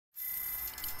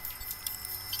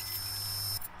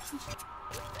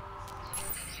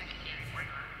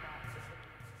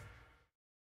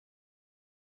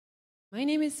My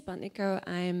name is Sputniko.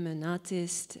 I'm an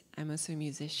artist. I'm also a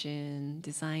musician,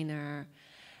 designer,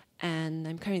 and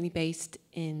I'm currently based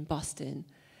in Boston,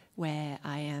 where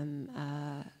I am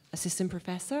assistant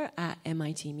professor at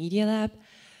MIT Media Lab.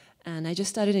 And I just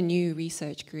started a new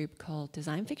research group called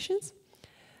Design Fictions,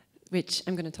 which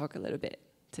I'm going to talk a little bit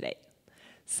today.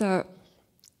 So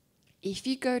if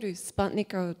you go to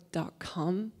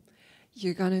sputniko.com,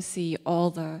 you're going to see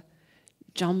all the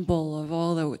jumble of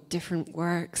all the different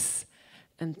works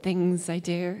and things I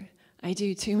do. I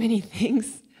do too many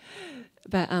things.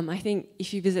 But I think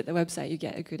if you visit the website, you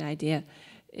get a good idea.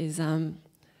 Is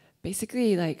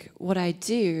basically like what I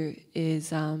do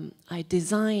is I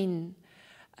design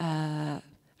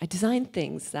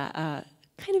things that are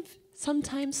kind of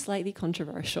sometimes slightly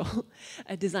controversial.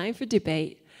 I design for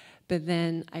debate, but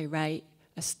then I write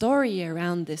a story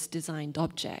around this designed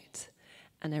object.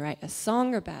 And I write a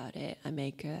song about it, I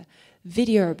make a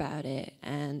video about it,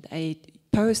 and I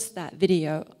post that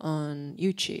video on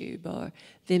YouTube or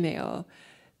Vimeo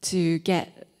to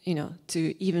get,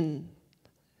 to even,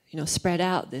 spread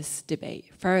out this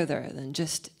debate further than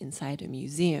just inside a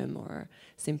museum or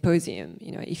symposium.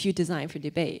 If you design for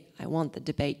debate, I want the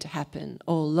debate to happen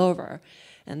all over,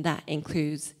 and that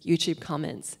includes YouTube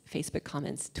comments, Facebook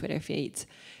comments, Twitter feeds.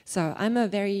 So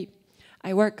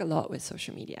I work a lot with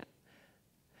social media.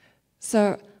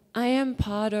 So I am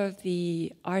part of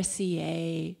the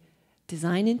RCA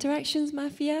Design Interactions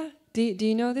Mafia. Do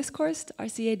you know this course,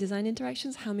 RCA Design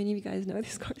Interactions? How many of you guys know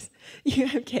this course?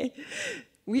 Yeah, okay.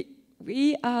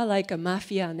 We are like a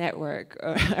mafia network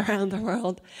around the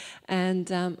world.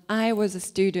 And I was a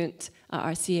student at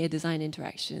RCA Design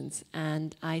Interactions,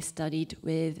 and I studied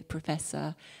with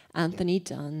Professor Anthony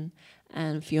Dunn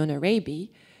and Fiona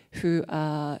Raby, who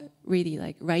are really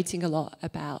like writing a lot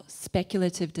about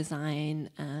speculative design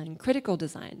and critical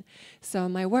design. So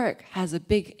my work has a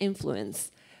big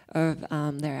influence of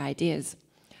their ideas.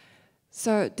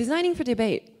 So designing for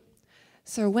debate.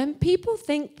 So when people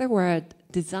think the word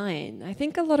design, I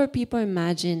think a lot of people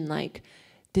imagine like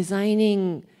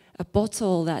designing a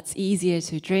bottle that's easier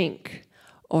to drink,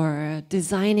 or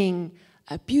designing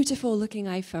a beautiful looking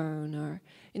iPhone, or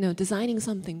designing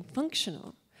something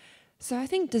functional. So I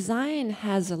think design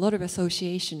has a lot of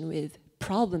association with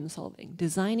problem solving,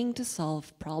 designing to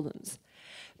solve problems.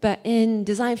 But in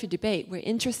Design for Debate, we're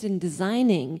interested in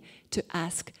designing to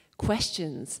ask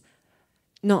questions,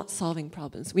 not solving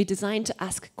problems. We design to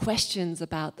ask questions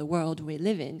about the world we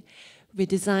live in. We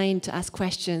design to ask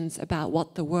questions about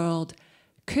what the world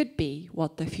could be,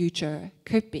 what the future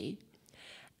could be.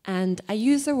 And I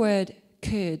use the word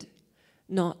could,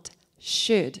 not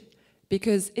should,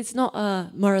 because it's not a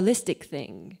moralistic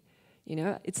thing,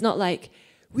 It's not like,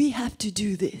 we have to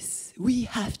do this, we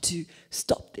have to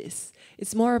stop this.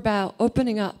 It's more about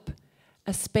opening up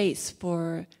a space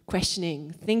for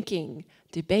questioning, thinking,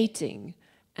 debating,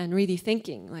 and really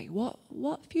thinking, like,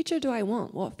 what future do I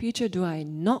want? What future do I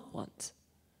not want?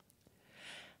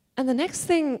 And the next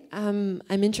thing I'm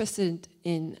interested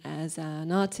in as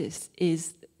an artist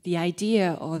is the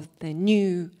idea of the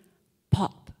new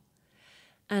pop.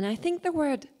 And I think the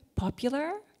word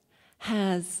popular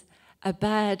has a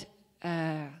bad,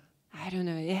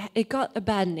 it got a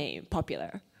bad name,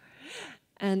 popular.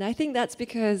 And I think that's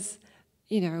because,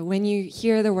 when you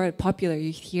hear the word popular,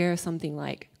 you hear something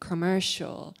like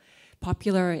commercial.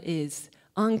 Popular is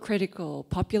uncritical,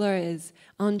 popular is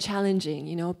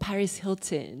unchallenging, Paris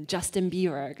Hilton, Justin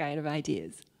Bieber kind of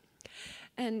ideas.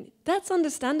 And that's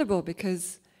understandable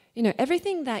because,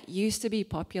 everything that used to be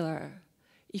popular,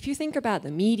 if you think about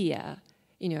the media,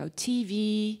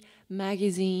 TV,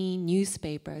 magazine,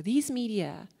 newspaper, these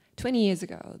media, 20 years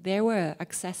ago, they were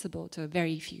accessible to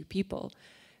very few people.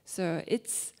 So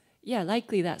it's,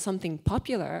 likely that something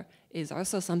popular is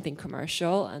also something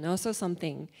commercial and also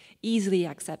something easily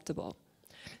acceptable.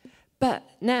 But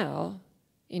now,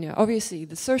 obviously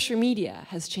the social media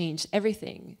has changed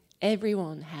everything.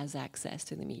 Everyone has access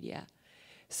to the media.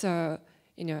 So,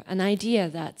 an idea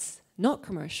that's not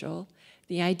commercial,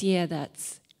 the idea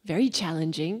that's very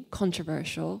challenging,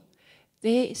 controversial,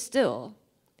 they still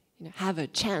have a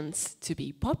chance to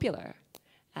be popular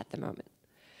at the moment.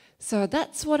 So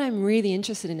that's what I'm really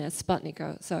interested in as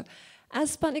Sputniko. So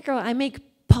as Sputniko, I make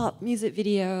pop music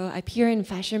video, I appear in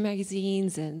fashion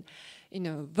magazines, and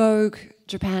Vogue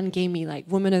Japan gave me like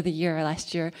Woman of the Year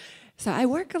last year. So I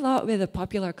work a lot with the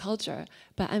popular culture,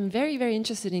 but I'm very, very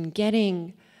interested in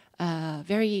getting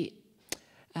very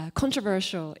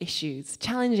controversial issues,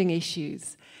 challenging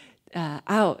issues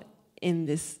out in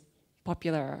this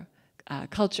popular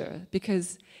culture,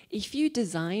 because if you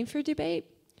design for debate,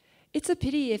 it's a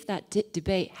pity if that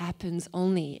debate happens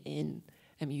only in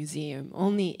a museum,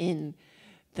 only in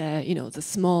the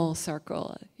small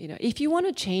circle. If you want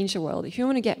to change the world, if you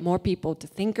want to get more people to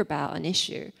think about an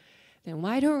issue, then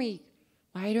why don't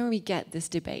we get this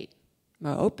debate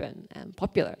more open and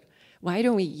popular? Why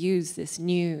don't we use this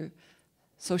new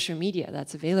social media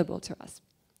that's available to us?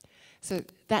 So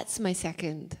that's my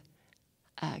second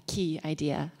key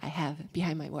idea I have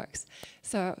behind my works.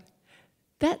 So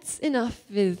that's enough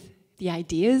with the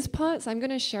ideas part. So I'm going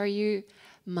to show you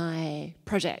my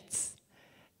projects,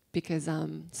 because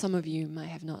some of you might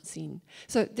have not seen.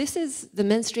 So this is the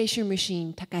menstruation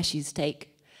machine, Takashi's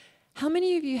Take. How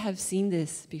many of you have seen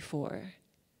this before?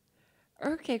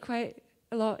 Okay, quite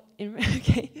a lot.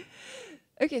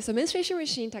 Okay, so menstruation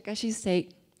machine, Takashi's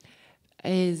Take,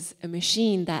 is a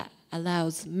machine that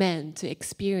allows men to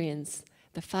experience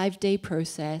the 5-day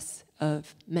process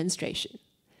of menstruation.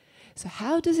 So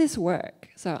how does this work?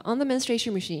 So on the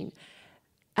menstruation machine,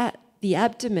 at the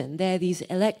abdomen, there are these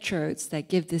electrodes that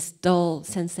give this dull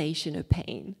sensation of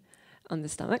pain on the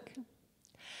stomach.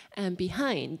 And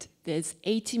behind, there's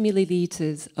 80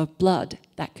 milliliters of blood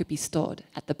that could be stored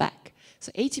at the back.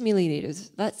 So 80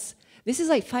 milliliters, this is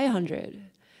like 500.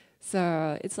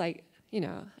 So it's like,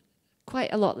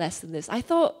 quite a lot less than this. I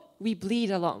thought we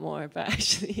bleed a lot more, but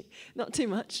actually not too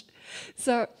much.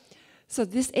 So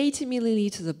this 80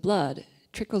 milliliters of blood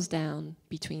trickles down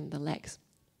between the legs.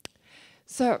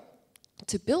 So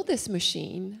to build this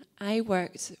machine, I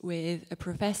worked with a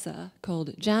professor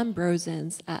called Jan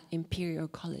Brozens at Imperial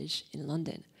College in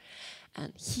London.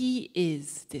 And he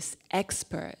is this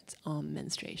expert on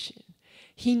menstruation.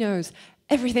 He knows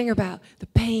everything about the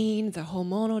pain, the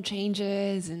hormonal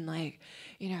changes, and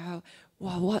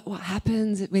what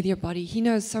happens with your body. He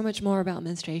knows so much more about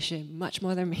menstruation, much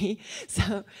more than me.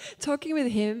 So talking with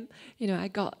him, I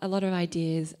got a lot of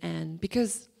ideas, and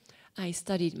because I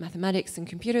studied mathematics and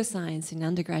computer science in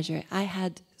undergraduate, I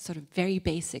had sort of very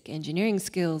basic engineering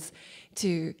skills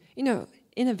to, in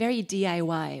a very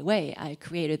DIY way, I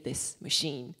created this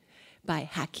machine by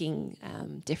hacking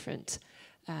different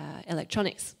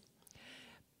electronics.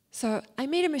 So I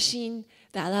made a machine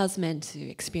that allows men to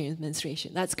experience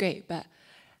menstruation. That's great, but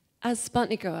as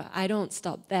Sputniko, I don't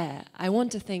stop there. I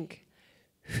want to think,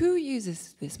 who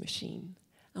uses this machine?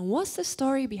 And what's the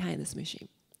story behind this machine?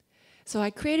 So I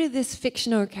created this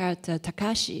fictional character,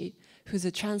 Takashi, who's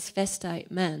a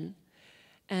transvestite man,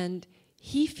 and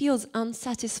he feels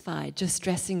unsatisfied just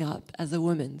dressing up as a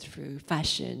woman through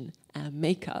fashion and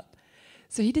makeup.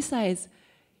 So he decides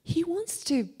he wants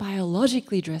to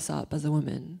biologically dress up as a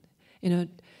woman,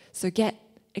 so get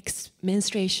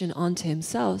menstruation onto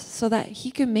himself so that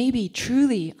he can maybe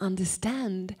truly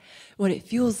understand what it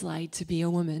feels like to be a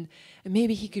woman, and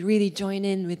maybe he could really join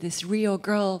in with this real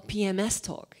girl PMS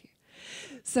talk.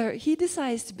 So he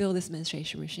decides to build this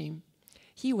menstruation machine.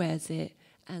 He wears it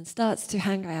and starts to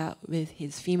hang out with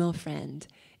his female friend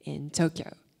in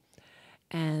Tokyo.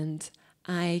 And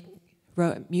I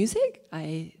wrote music,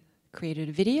 I created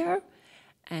a video,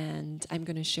 and I'm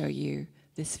going to show you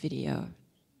this video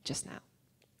just now.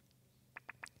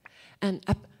 And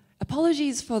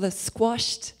apologies for the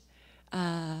squashed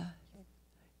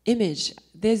image.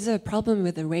 There's a problem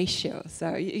with the ratio,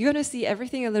 so you're going to see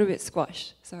everything a little bit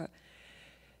squashed. So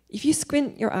if you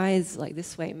squint your eyes like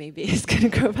this way, maybe it's going to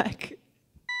go back.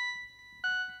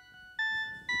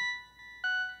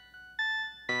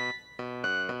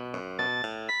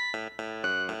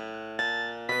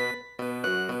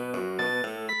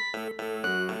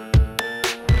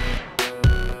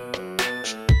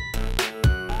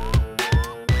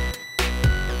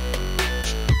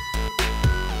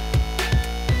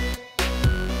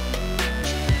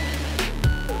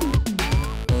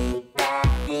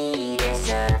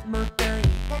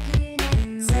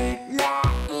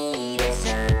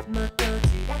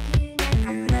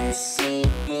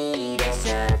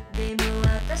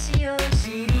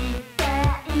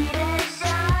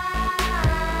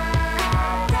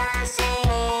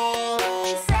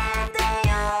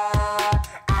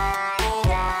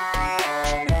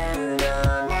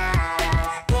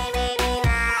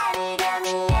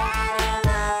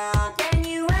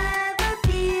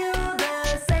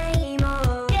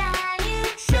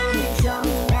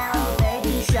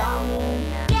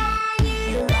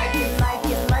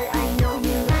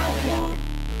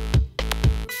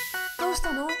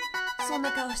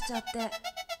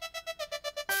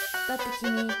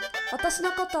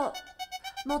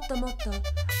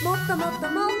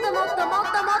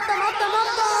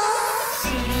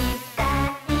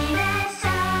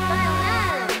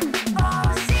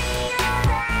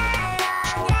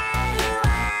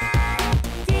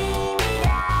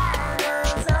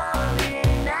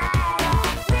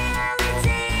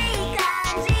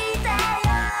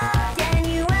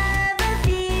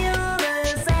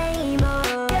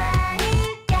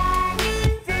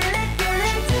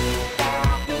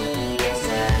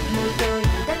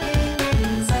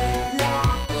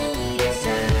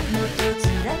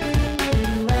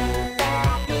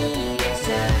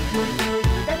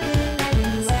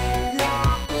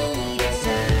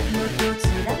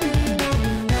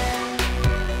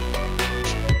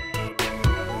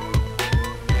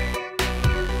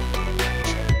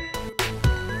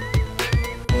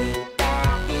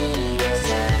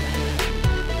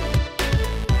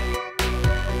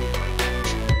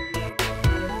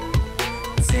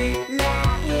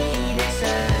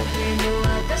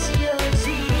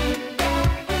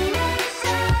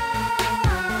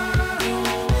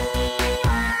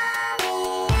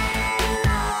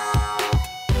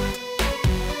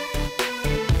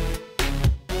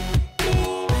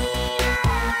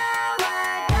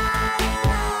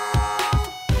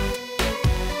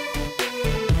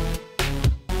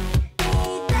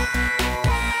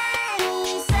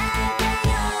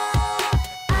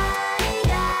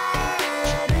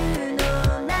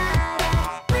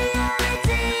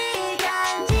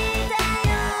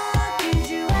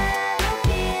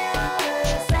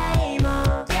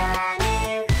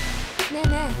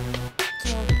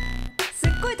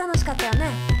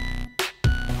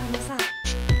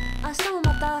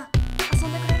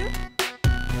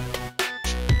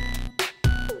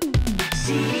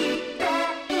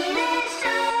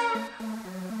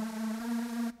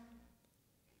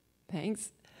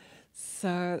 Thanks.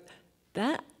 So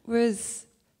that was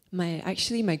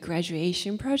actually my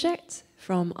graduation project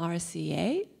from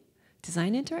RCA,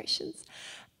 Design Interactions.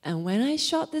 And when I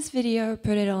shot this video,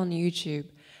 put it on YouTube,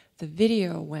 the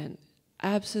video went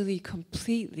absolutely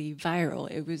completely viral.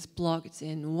 It was blogged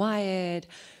in Wired,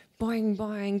 Boing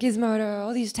Boing, Gizmodo,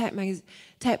 all these tech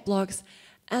blogs,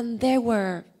 and there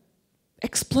were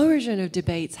explosion of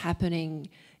debates happening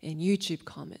in YouTube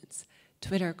comments,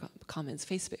 Twitter comments,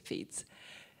 Facebook feeds.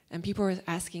 And people were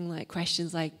asking like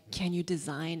questions like, can you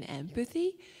design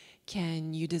empathy?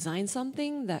 Can you design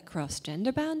something that crossed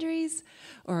gender boundaries?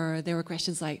 Or there were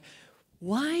questions like,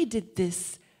 why did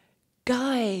this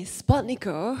guy,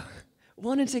 Sputniko,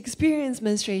 wanted to experience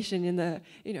menstruation in the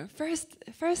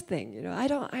first thing? I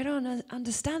don't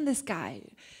understand this guy.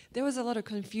 There was a lot of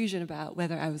confusion about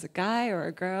whether I was a guy or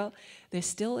a girl. There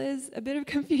still is a bit of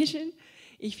confusion.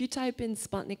 If you type in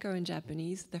Sputniko in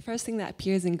Japanese, the first thing that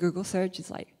appears in Google search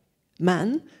is like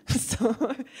man. So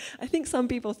I think some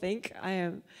people think I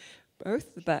am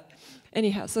both, but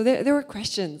anyhow, so there were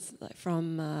questions like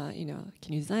from,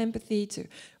 can you design empathy, to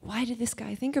why did this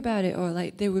guy think about it? Or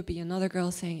like there would be another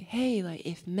girl saying, hey, like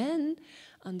if men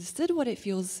understood what it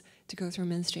feels to go through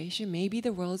menstruation, maybe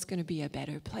the world's going to be a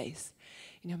better place.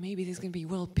 Maybe there's going to be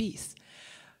world peace.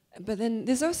 But then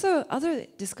there's also other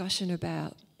discussion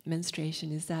about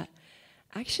menstruation is that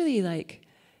actually like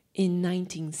in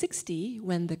 1960,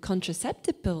 when the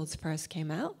contraceptive pills first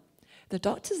came out, the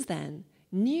doctors then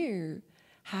knew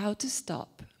how to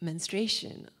stop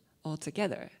menstruation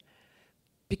altogether.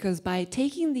 Because by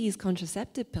taking these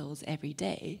contraceptive pills every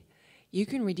day, you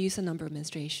can reduce the number of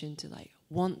menstruation to like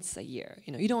once a year.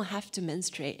 You don't have to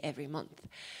menstruate every month.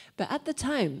 But at the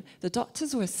time, the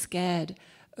doctors were scared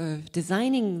of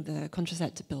designing the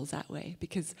contraceptive pills that way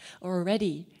because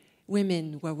already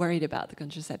women were worried about the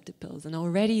contraceptive pills, and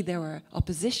already there were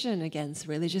opposition against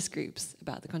religious groups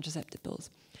about the contraceptive pills.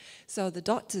 So the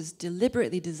doctors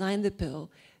deliberately designed the pill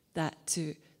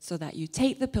so that you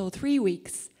take the pill 3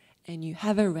 weeks and you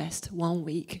have a rest 1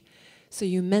 week. So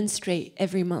you menstruate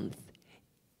every month,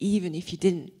 even if you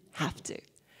didn't have to.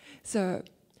 So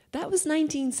that was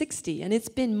 1960, and it's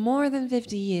been more than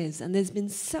 50 years, and there's been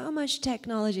so much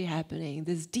technology happening.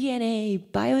 There's DNA,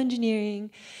 bioengineering,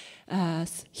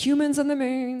 humans on the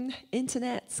moon,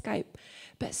 internet, Skype.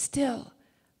 But still,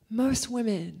 most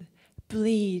women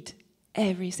bleed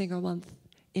every single month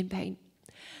in pain.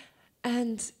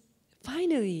 And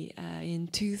finally, in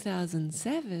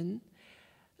 2007,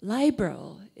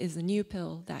 Librel is a new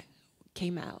pill that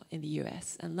came out in the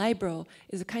US. And Librel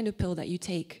is a kind of pill that you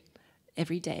take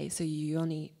every day. So you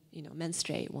only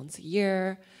menstruate once a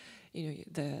year.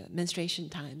 The menstruation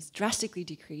times drastically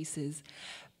decreases.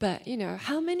 But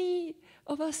how many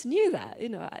of us knew that?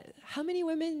 How many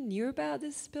women knew about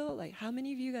this pill? Like, how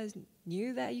many of you guys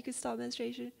knew that you could stop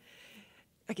menstruation?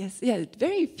 I guess, yeah,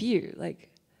 very few.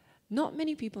 Like, not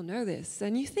many people know this.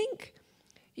 And you think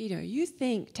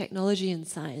technology and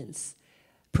science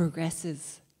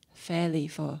progresses fairly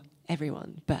for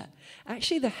everyone, but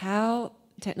actually how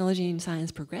technology and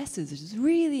science progresses is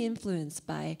really influenced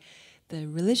by the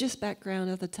religious background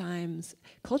of the times,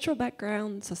 cultural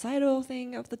background, societal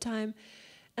thing of the time.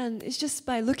 And it's just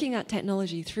by looking at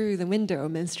technology through the window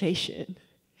of menstruation,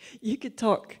 you could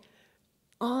talk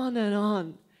on and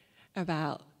on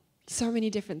about so many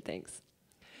different things.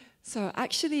 So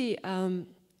actually,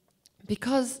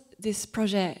 because this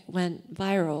project went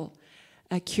viral,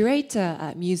 a curator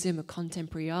at Museum of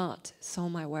Contemporary Art saw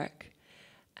my work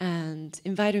and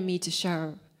invited me to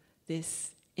show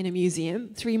this in a museum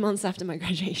 3 months after my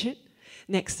graduation,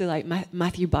 next to like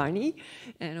Matthew Barney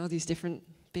and all these different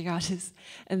big artists.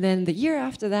 And then the year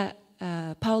after that,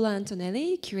 Paola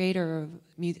Antonelli, curator of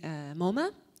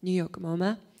MoMA, New York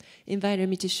MoMA, invited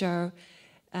me to show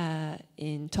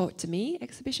in Talk to Me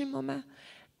exhibition MoMA.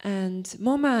 And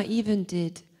MoMA even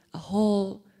did a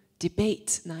whole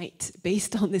debate night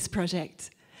based on this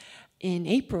project in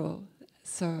April.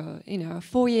 So,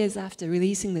 4 years after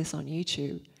releasing this on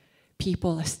YouTube,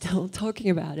 people are still talking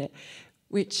about it,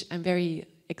 which I'm very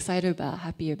excited about,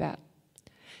 happy about.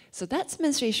 So that's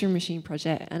Menstruation Machine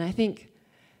Project, and I think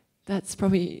that's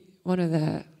probably one of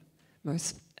the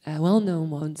most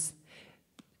well-known ones.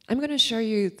 I'm going to show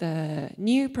you the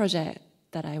new project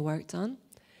that I worked on.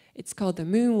 It's called the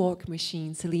Moonwalk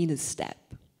Machine Selena's Step.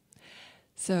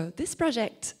 So this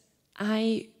project,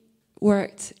 I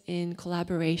worked in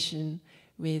collaboration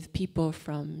with people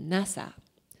from NASA.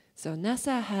 So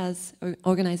NASA has an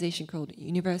organization called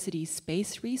University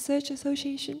Space Research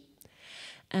Association,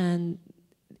 and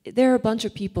there are a bunch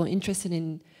of people interested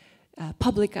in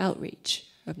public outreach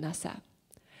of NASA.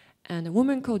 And a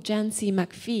woman called Jancy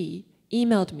McPhee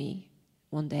emailed me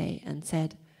one day and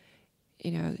said,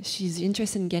 you know, she's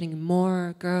interested in getting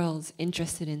more girls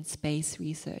interested in space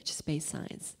research, space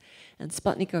science. And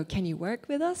Sputniko, can you work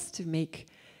with us to make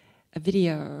a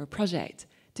video or a project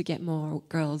to get more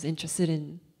girls interested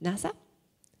in NASA?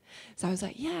 So I was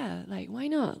like, yeah, like, why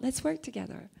not? Let's work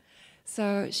together.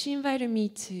 So she invited me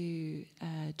to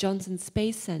Johnson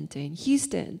Space Center in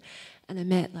Houston, and I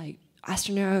met like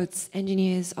astronauts,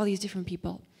 engineers, all these different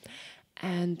people.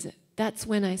 And that's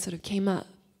when I sort of came up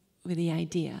with the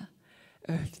idea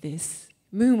of this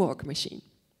moonwalk machine.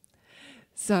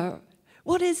 So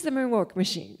what is the moonwalk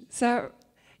machine? So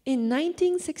in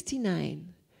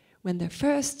 1969, when the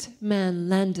first man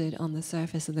landed on the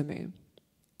surface of the moon,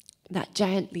 that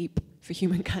giant leap for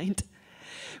humankind,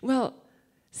 well,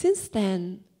 since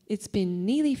then, it's been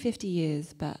nearly 50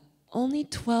 years, but only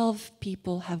 12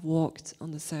 people have walked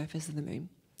on the surface of the moon.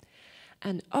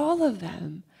 And all of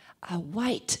them are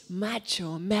white,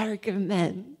 macho American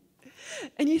men.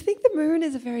 And you think the moon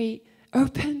is a very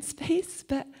open space,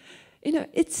 but you know,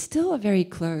 it's still a very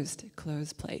closed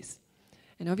place.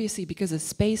 And obviously, because of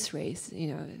space race, you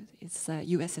know, it's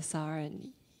USSR and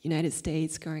United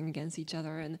States going against each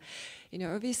other, and you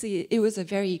know, obviously, it was a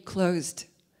very closed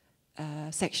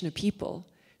section of people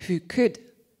who could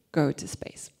go to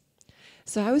space.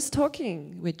 So I was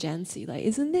talking with Jancy, like,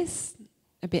 isn't this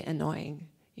a bit annoying,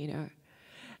 you know?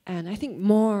 And I think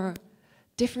more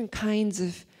different kinds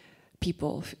of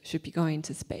people should be going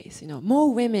to space, you know,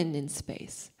 more women in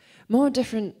space, more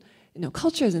different, you know,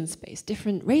 cultures in space,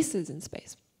 different races in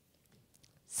space.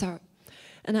 So,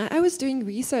 and I was doing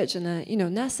research, and you know,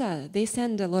 NASA, they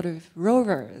send a lot of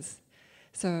rovers.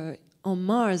 So on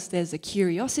Mars, there's a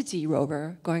Curiosity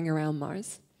rover going around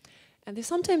Mars. And they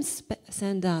sometimes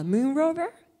send a moon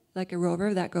rover, like a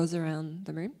rover that goes around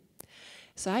the moon.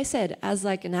 So I said, as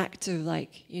like an act of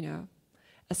like, you know,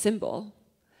 a symbol,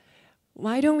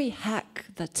 why don't we hack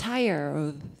the tire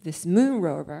of this moon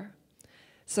rover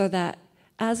so that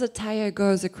as a tire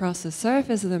goes across the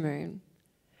surface of the moon,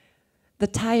 the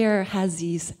tire has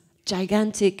these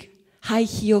gigantic high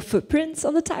heel footprints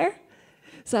on the tire.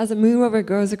 So as a moon rover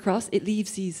goes across, it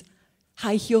leaves these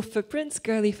high heel footprints,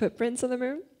 girly footprints on the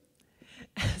moon.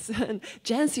 So, and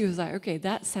Jancy was like, okay,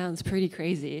 that sounds pretty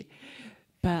crazy,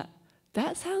 but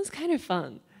that sounds kind of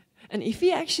fun. And if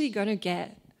you're actually going to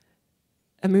get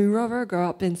a moon rover go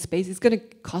up in space, it's going to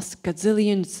cost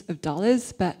gazillions of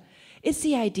dollars, but it's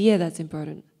the idea that's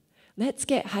important. Let's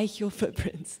get high heel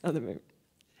footprints on the moon.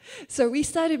 So we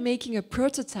started making a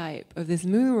prototype of this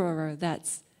moon rover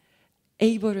that's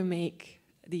able to make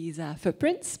these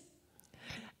footprints.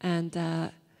 And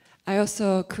I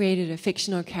also created a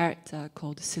fictional character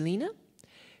called Selena,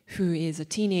 who is a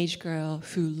teenage girl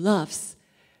who loves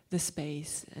the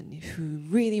space and who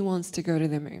really wants to go to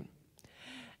the moon.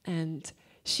 And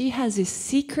she has this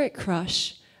secret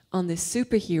crush on this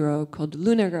superhero called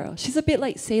Lunar Girl. She's a bit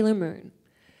like Sailor Moon.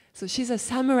 So she's a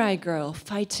samurai girl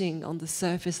fighting on the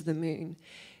surface of the moon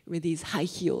with these high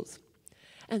heels.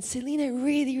 And Selena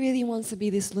really, really wants to be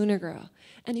this lunar girl.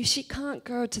 And if she can't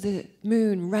go to the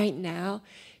moon right now,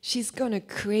 she's going to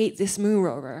create this moon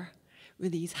rover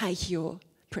with these high heel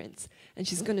prints. And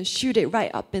she's going to shoot it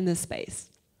right up into space.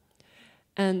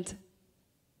 And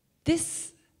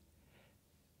this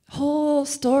whole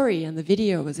story and the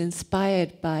video was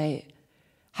inspired by,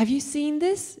 have you seen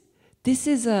this? This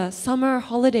is a summer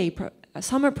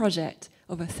project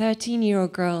of a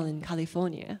 13-year-old girl in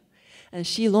California. And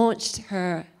she launched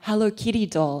her Hello Kitty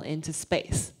doll into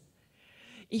space.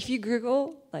 If you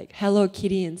Google like Hello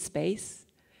Kitty in space,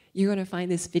 you're going to find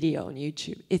this video on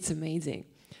YouTube. It's amazing.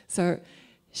 So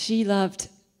she loved,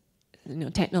 you know,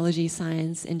 technology,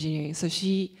 science, engineering. So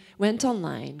she went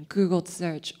online, Googled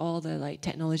search all the like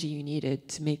technology you needed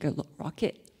to make a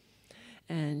rocket,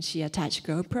 and she attached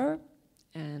GoPro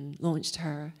and launched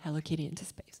her Hello Kitty into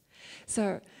space.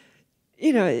 So,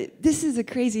 you know, this is a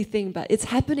crazy thing, but it's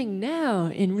happening now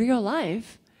in real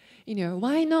life. You know,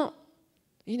 why not?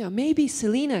 You know, maybe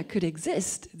Selena could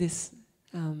exist, this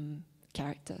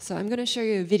character. So I'm going to show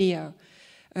you a video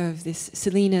of this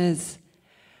Selena's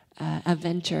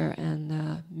adventure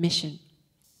and mission.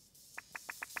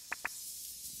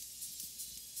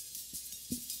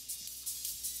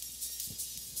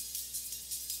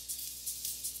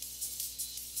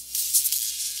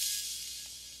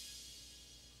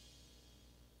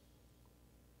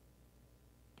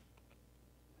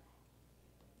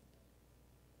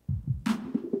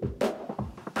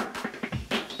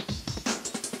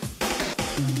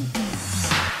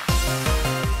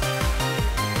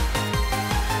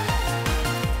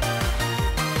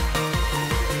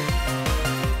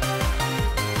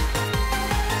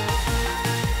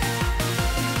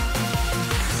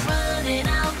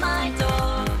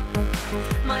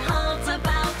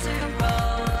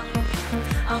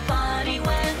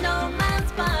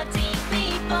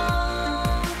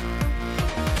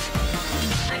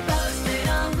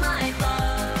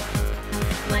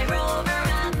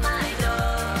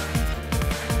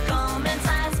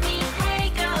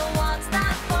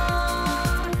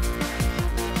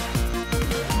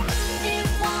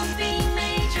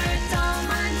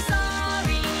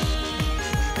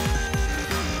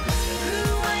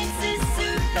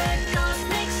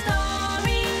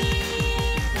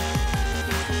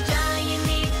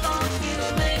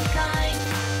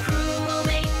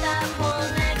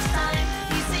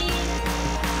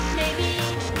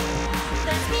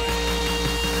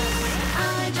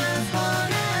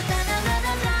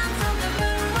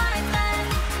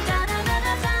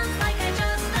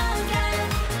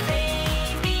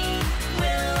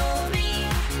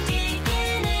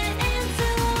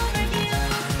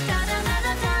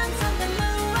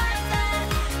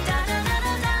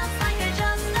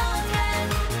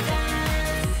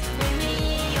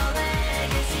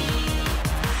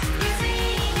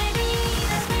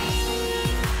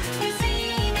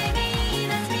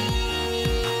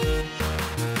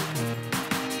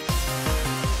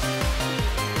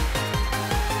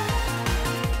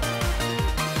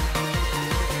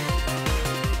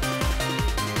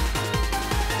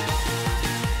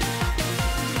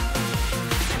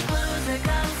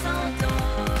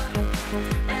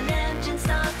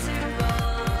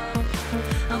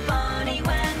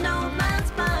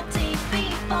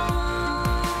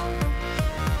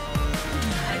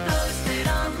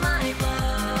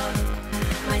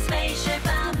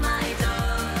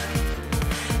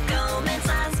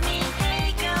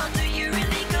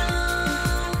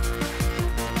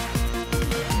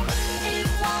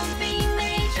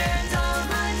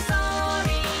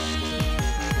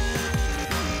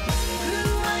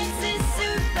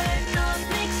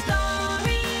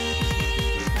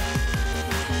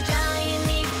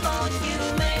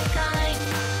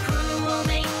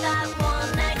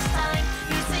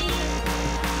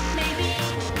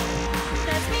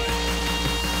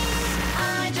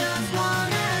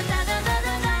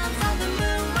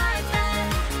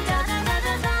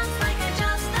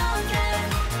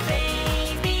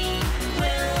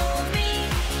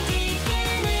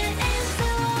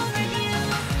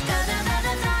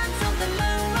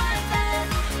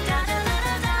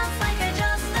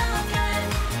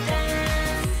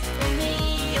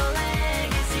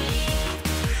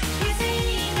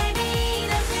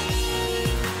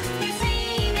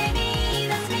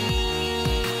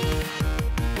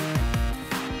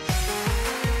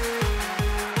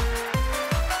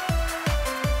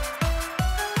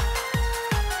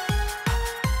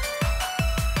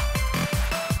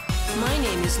 My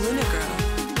name is Luna Girl.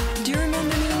 Do you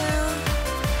remember me now?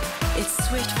 It's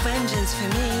swift vengeance for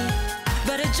me,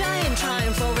 but a giant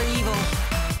triumph over evil.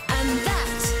 And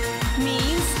that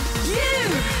means you!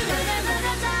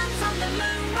 Dance on the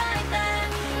moon right there.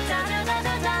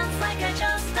 Dance like I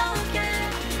just don't care.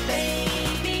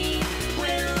 Baby,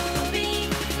 we'll be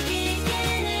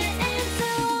kicking it into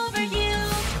over you.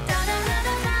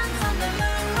 Dance on the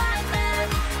moon right there.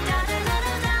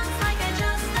 Dance like I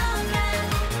just don't care.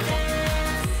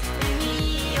 Dance with me,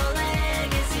 your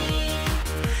legacy.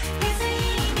 You see,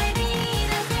 baby,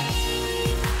 that's me.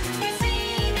 You see,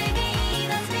 baby,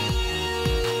 that's me.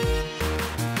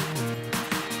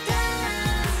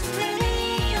 Dance with me,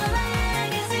 your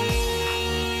legacy.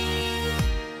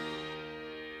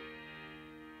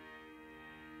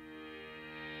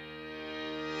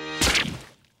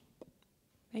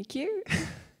 Thank you.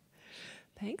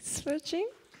 Thanks for watching.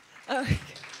 Oh,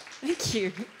 thank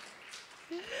you.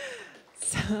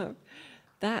 So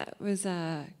that was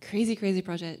a crazy, crazy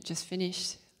project just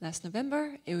finished last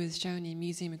November. It was shown in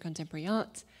Museum of Contemporary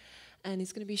Art, and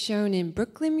it's going to be shown in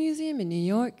Brooklyn Museum in New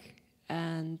York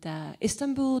and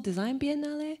Istanbul Design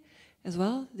Biennale as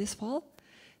well this fall.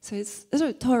 So it's sort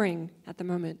of touring at the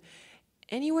moment.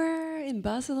 Anywhere in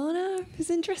Barcelona who's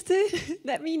interested,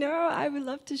 let me know. I would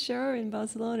love to show in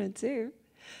Barcelona too.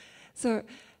 So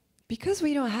because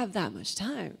we don't have that much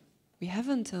time, we have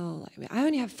until, I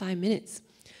only have 5 minutes.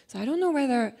 So I don't know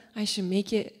whether I should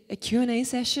make it a Q&A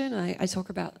session. I talk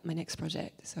about my next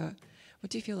project. So what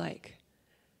do you feel like?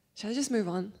 Shall I just move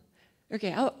on?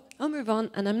 Okay, I'll move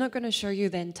on, and I'm not going to show you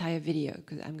the entire video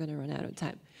because I'm going to run out of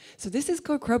time. So this is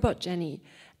called Crowbot Jenny.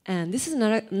 And this is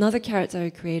another character I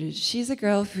created. She's a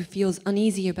girl who feels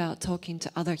uneasy about talking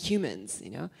to other humans, you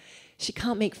know. She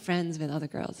can't make friends with other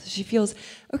girls. She feels,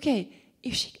 okay,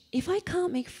 if I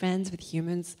can't make friends with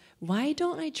humans, why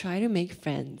don't I try to make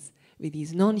friends with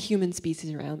these non-human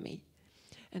species around me?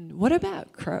 And what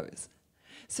about crows?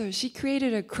 So she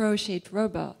created a crow-shaped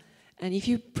robot. And if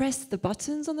you press the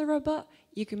buttons on the robot,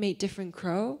 you can make different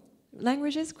crow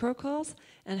languages, crow calls,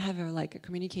 and have a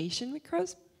communication with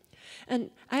crows. And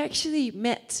I actually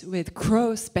met with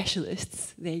crow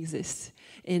specialists, they exist,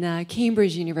 in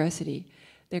Cambridge University.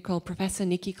 They're called Professor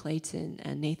Nikki Clayton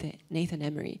and Nathan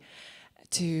Emery,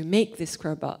 to make this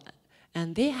crowbot.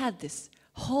 And they had this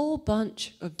whole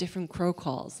bunch of different crow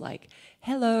calls, like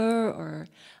hello, or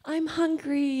I'm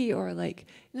hungry, or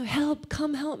help,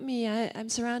 come help me, I'm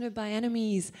surrounded by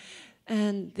enemies.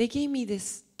 And they gave me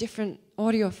this different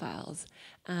audio files,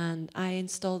 and I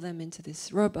installed them into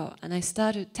this robot, and I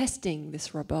started testing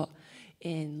this robot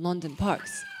in London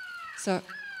parks. So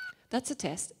that's a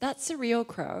test. That's a real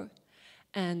crow,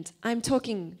 and I'm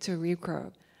talking to a real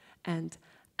crow, and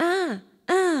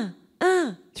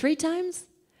 3 times,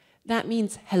 that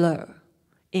means hello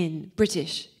in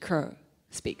British crow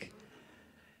speak.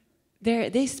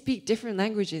 They speak different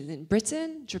languages in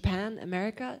Britain, Japan,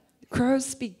 America. Crows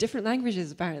speak different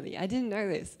languages, apparently. I didn't know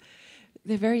this.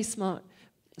 They're very smart.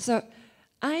 So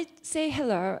I say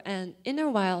hello, and in a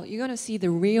while, you're going to see the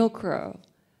real crow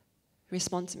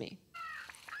respond to me.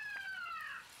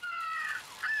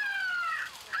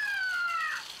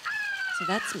 So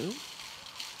that's me.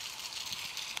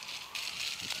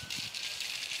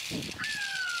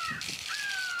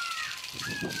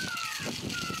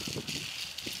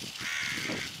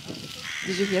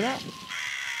 Did you hear that?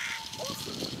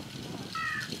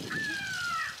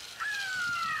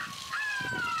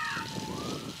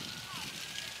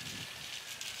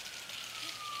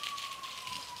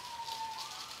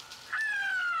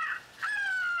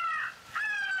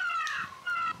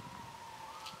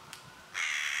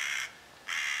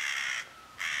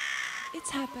 It's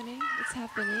happening, it's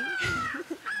happening.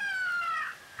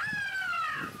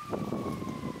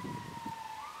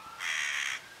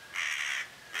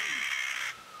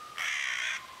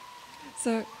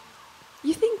 So,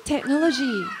 you think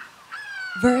technology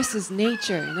versus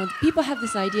nature, people have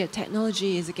this idea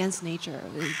technology is against nature,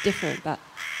 it's different, but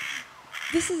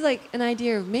this is like an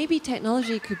idea of maybe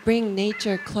technology could bring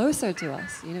nature closer to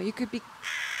us. You could be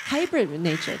hybrid with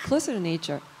nature, closer to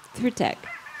nature through tech.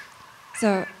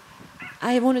 So,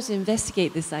 I wanted to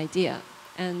investigate this idea,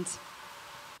 and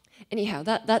anyhow,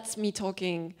 that's me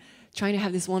talking, trying to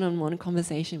have this one-on-one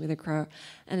conversation with a crow.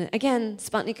 And again,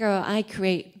 Sputniko, I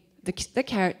create the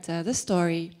character, the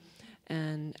story,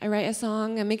 and I write a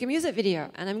song and make a music video.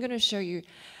 And I'm going to show you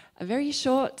a very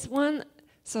short one,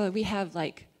 so we have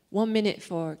 1 minute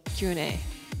for Q&A.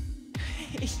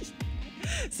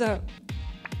 So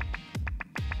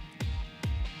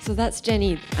that's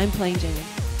Jenny. I'm playing Jenny.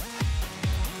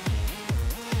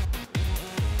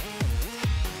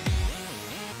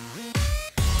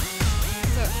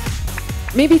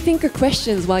 maybe think of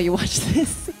questions while you watch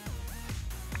this.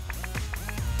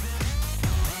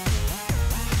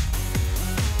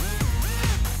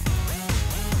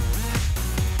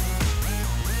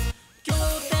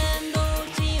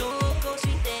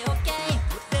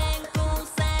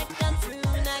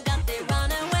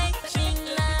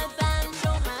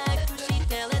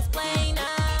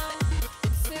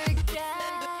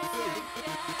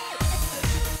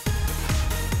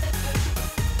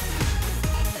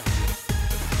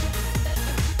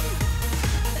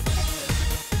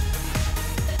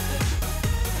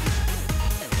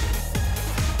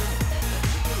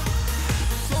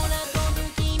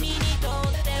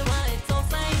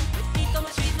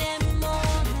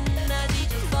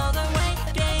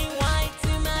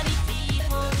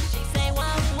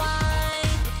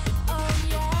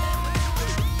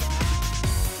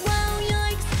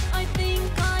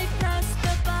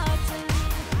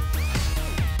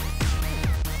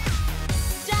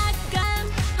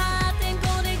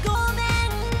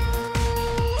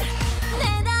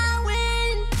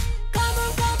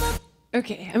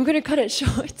 Okay, I'm gonna cut it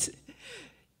short.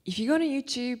 If you go to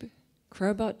YouTube,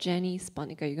 Crowbot Jenny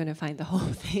Sputniko, you're gonna find the whole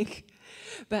thing.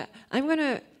 But I'm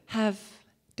gonna have,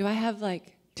 do I have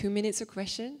like 2 minutes of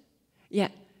question? Yeah,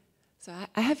 so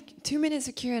I have 2 minutes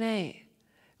of Q&A.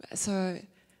 So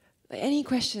any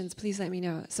questions, please let me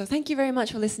know. So thank you very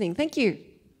much for listening. Thank you.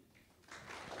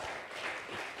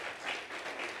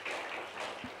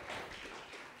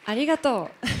 Arigato.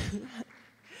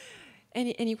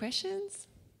 Any questions?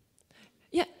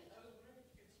 Yeah.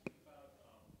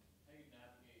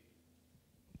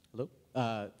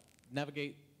 Hello.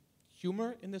 Navigate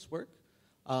humor in this work.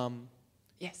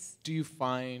 Yes. Do you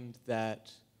find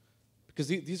that, because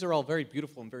these are all very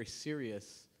beautiful and very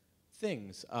serious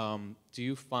things, do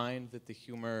you find that the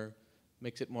humor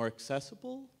makes it more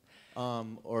accessible?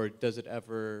 Or does it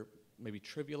ever maybe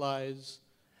trivialize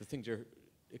the things you're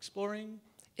exploring?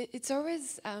 It's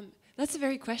always, that's a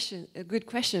good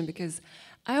question, because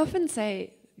I often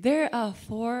say there are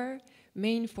 4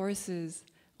 main forces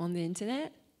on the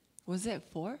internet. Was it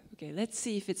 4? Okay, let's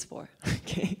see if it's 4.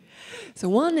 Okay, so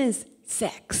one is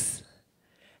sex,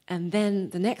 and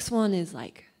then the next one is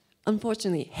like,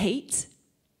 unfortunately, hate,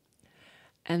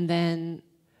 and then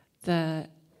the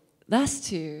last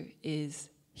 2 is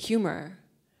humor,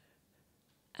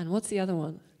 and what's the other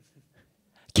one?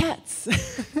 Cats.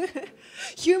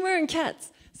 Humor and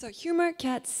cats. So humor,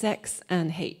 cats, sex,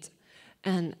 and hate.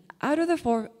 And out of the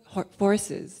 4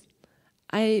 forces,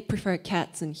 I prefer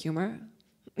cats and humor,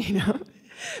 you know.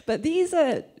 But these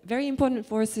are very important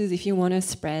forces if you want to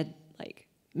spread, like,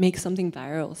 make something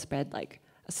viral, spread like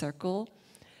a circle.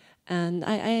 And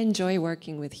I enjoy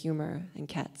working with humor and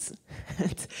cats.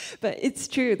 But it's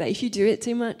true that if you do it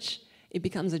too much, it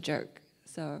becomes a joke.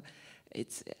 So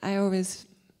I always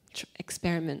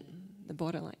experiment the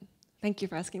borderline. Thank you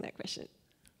for asking that question.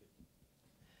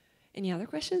 Any other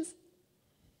questions?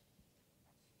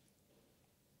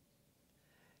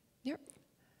 Yep.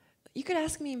 You could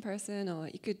ask me in person, or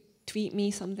you could tweet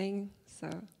me something. So,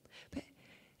 but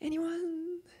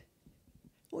anyone?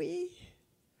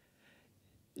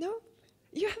 No?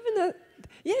 You have another?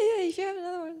 Yeah. If you have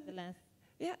another one. The last.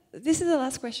 Yeah. This is the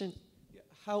last question. Yeah.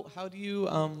 How do you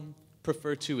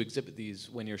prefer to exhibit these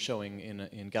when you're showing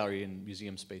in gallery and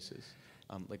museum spaces?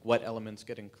 Like, what elements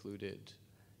get included?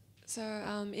 So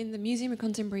in the Museum of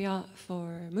Contemporary Art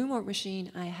for Moonwalk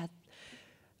Machine, I had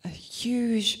a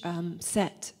huge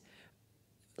set,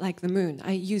 like the moon.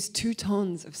 I used 2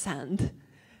 tons of sand.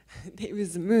 There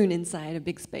was a moon inside a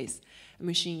big space, a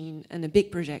machine, and a big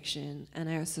projection. And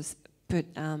I also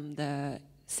put the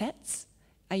sets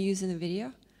I use in the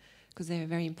video, because they're a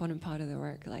very important part of the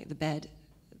work, like the bed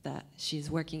that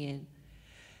she's working in.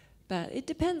 But it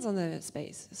depends on the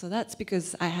space. So that's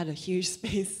because I had a huge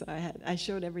space, so I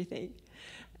showed everything.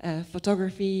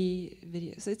 Photography,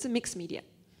 video, so it's a mixed media.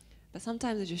 But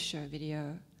sometimes I just show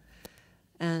video.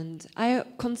 And I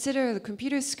consider the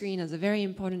computer screen as a very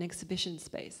important exhibition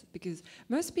space, because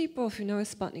most people who know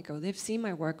Sputniko, they've seen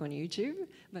my work on YouTube,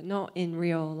 but not in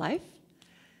real life.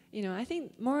 You know, I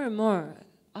think more and more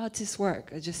artists'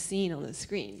 work are just seen on the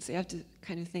screen, so you have to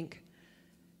kind of think,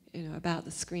 you know, about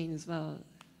the screen as well.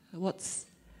 What's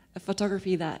a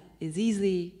photography that is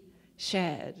easily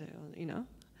shared, you know?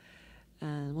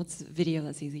 And what's a video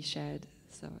that's easily shared?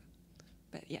 So,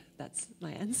 but yeah, that's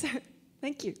my answer.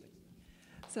 Thank you.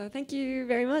 So thank you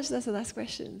very much. That's the last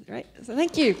question, right? So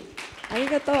thank you.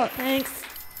 Arigato. Thanks.